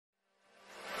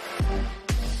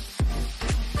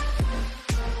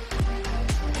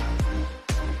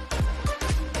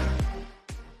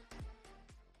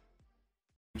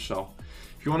So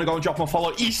if you want to go and drop my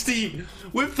follow, Easty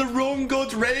with the Run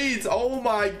Good raid. Oh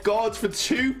my god, for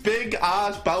 2 big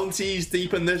ass bounties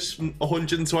deep in this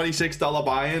 $126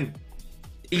 buy-in.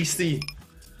 Easty,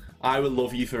 I will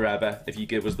love you forever if you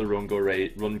give us the Run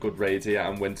Good raid here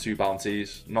and win 2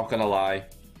 bounties. Not gonna lie.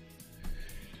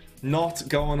 Not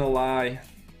gonna lie.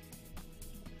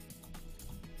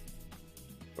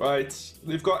 Right,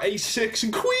 we've got A6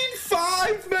 and Queen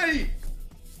 5, mate.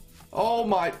 Oh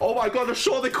my god, I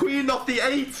saw the Queen, not the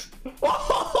 8.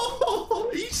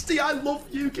 Oh, Easty, I love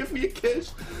you. Give me a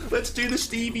kiss. Let's do the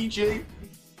Stevie G.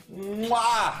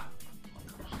 Mwah.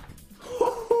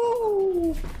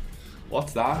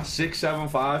 What's that?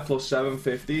 675 plus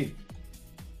 750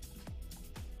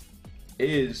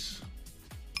 is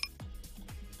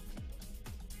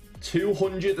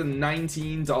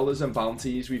 $219 in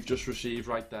bounties we've just received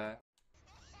right there.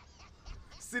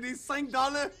 C'est des $5.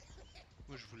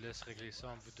 Moi je vous laisse régler ça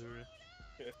entre vous deux là.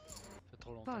 Ça fait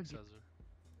trop longtemps que ça dure.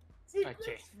 Ok.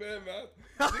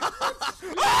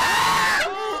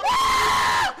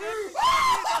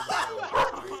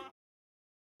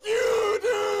 You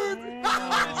dude!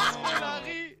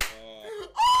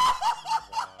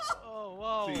 Oh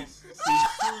wow!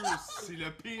 C'est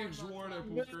le pire joueur de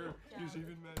poker que j'ai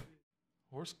vu de ma vie.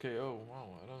 Horse KO.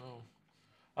 Wow, I don't know.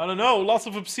 I don't know. Lots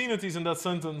of obscenities in that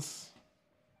sentence.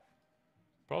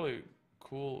 Probably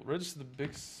cool. Register the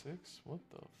big 6? What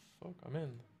the fuck? I'm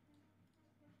in.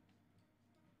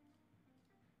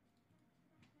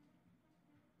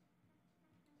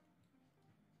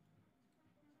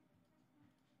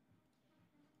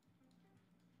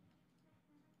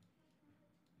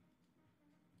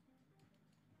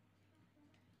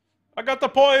 I got the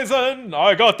poison.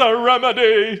 I got the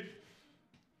remedy.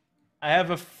 I have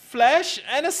a flash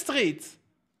and a street.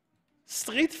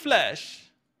 Street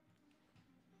flash.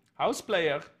 House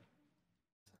player.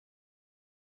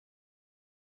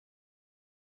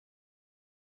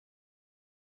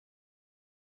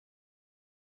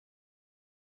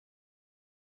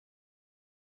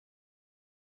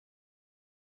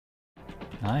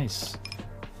 Nice.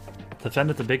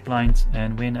 Defended the big blind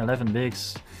and win 11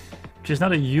 bigs. Which is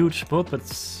not a huge spot, but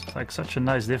it's like such a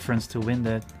nice difference to win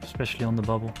that, especially on the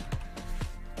bubble.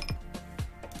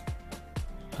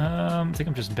 I think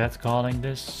I'm just bet calling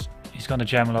this. He's gonna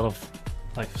jam a lot of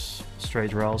like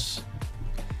straight rolls,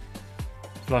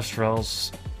 flush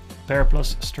rolls, pair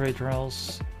plus straight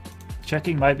rolls.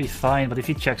 Checking might be fine, but if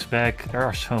he checks back, there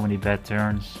are so many bad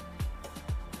turns.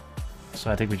 So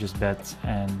I think we just bet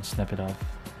and snap it off.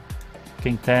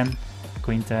 King 10,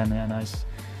 Queen 10, yeah, nice.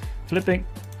 Flipping.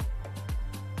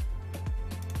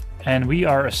 And we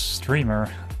are a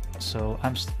streamer, so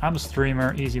I'm a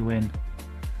streamer, easy win.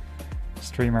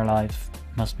 Streamer life,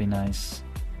 must be nice.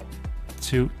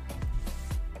 2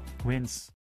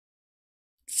 wins.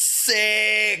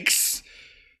 6!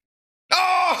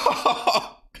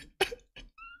 Oh!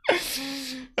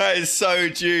 That is so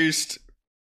juiced.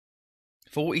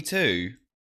 42?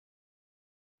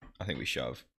 I think we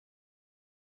shove.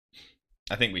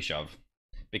 I think we shove.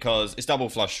 Because it's double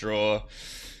flush draw.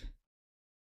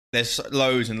 There's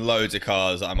loads and loads of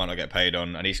cards that I might not get paid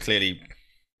on, and he's clearly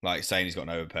like saying he's got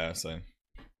an overpair, so.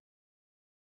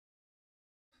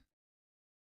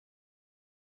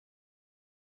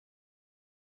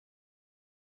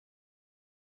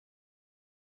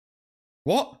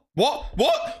 What?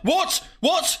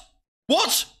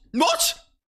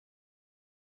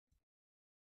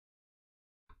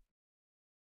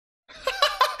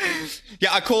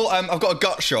 Yeah, I call, I've got a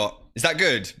gut shot. Is that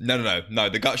good? No,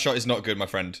 the gut shot is not good, my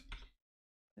friend.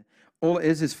 All it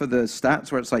is for the stats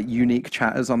where it's like unique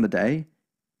chatters on the day.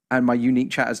 And my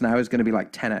unique chatters now is going to be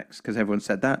like 10x because everyone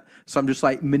said that. So I'm just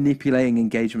like manipulating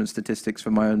engagement statistics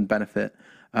for my own benefit.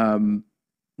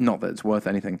 Not that it's worth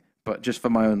anything, but just for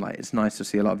my own, like, it's nice to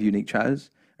see a lot of unique chatters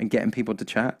and getting people to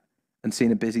chat and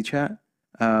seeing a busy chat.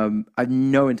 I have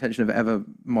no intention of ever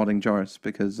modding Joris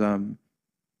because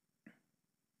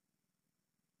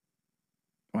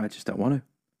I just don't want to.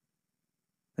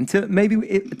 Until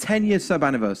maybe 10 years sub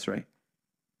anniversary.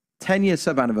 10 years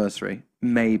sub anniversary.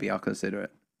 Maybe I'll consider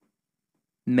it.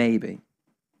 Maybe.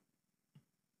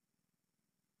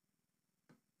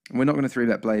 We're not going to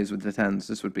 3-bet Blaze with the 10s.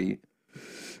 This would be a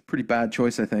pretty bad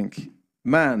choice, I think.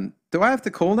 Man, do I have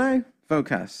to call now?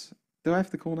 Vocas, do I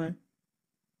have to call now?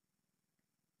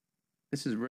 This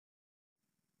is...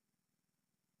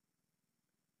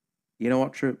 You know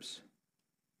what, troops?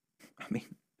 I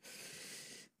mean...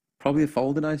 Probably a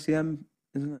fold in ICM,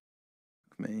 isn't it?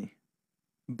 Fuck me.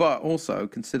 But also,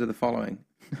 consider the following.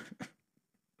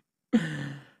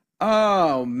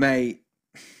 Oh, mate.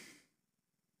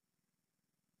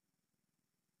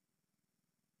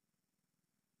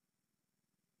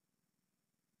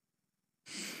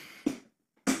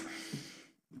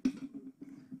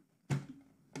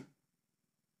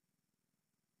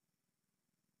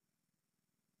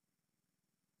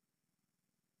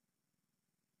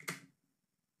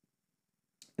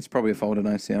 It's probably a fold in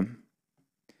ICM.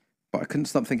 But I couldn't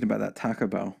stop thinking about that Taco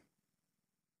Bell.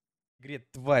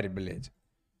 Грет, тварь, блядь.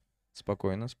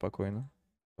 Спокойно, спокойно,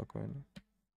 спокойно.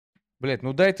 Блядь,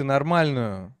 ну дай ты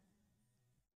нормальную.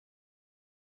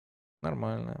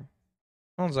 Нормальная.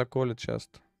 Он заколет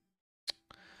часто.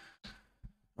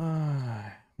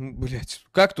 Блядь,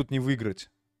 как тут не выиграть?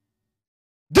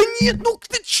 Да нет, ну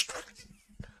ты чё?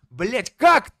 Блядь,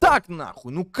 как так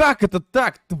нахуй? Ну как это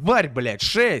так, тварь, блядь,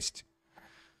 6?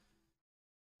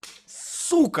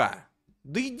 Сука!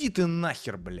 Да иди ты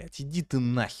нахер, блядь, иди ты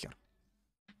нахер.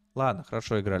 Ладно,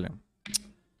 хорошо играли.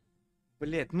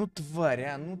 Блядь, ну тварь,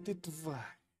 а, ну ты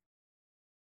тварь.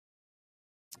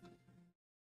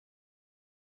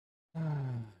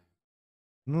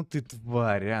 Ну ты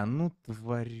тварь, а, ну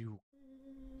тварю.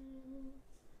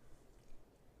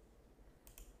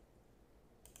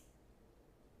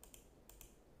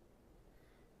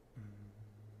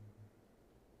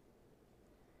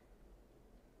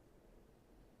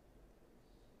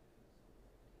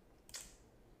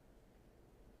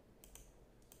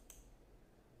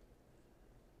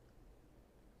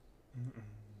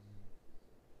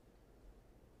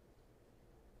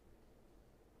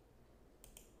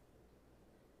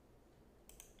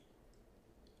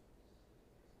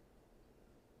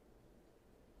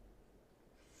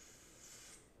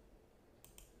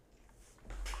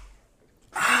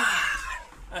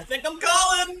 I think I'm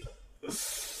calling.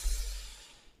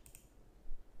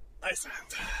 Nice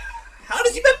round. How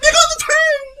does he bet big on the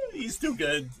turn? He's too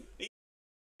good.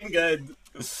 He's good.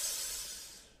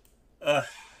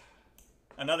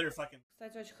 Another fucking.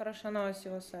 Кстати, очень хороша новость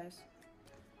его сайз.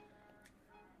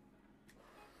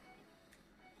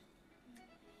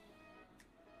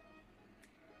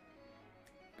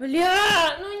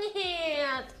 Бля, ну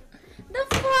нет! Да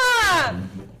фак!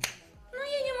 Ну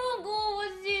я не могу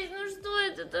вот здесь, ну что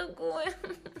это такое?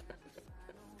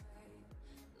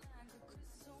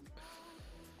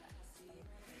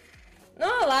 Ну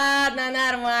ладно,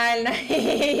 нормально.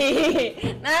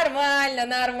 Нормально,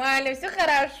 нормально. Все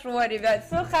хорошо, ребят.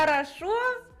 Все хорошо.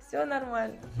 Все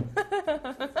нормально.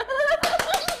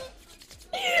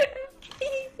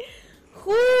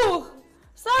 Хух!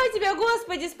 Слава тебе,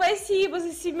 Господи, спасибо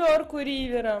за 7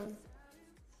 ривером.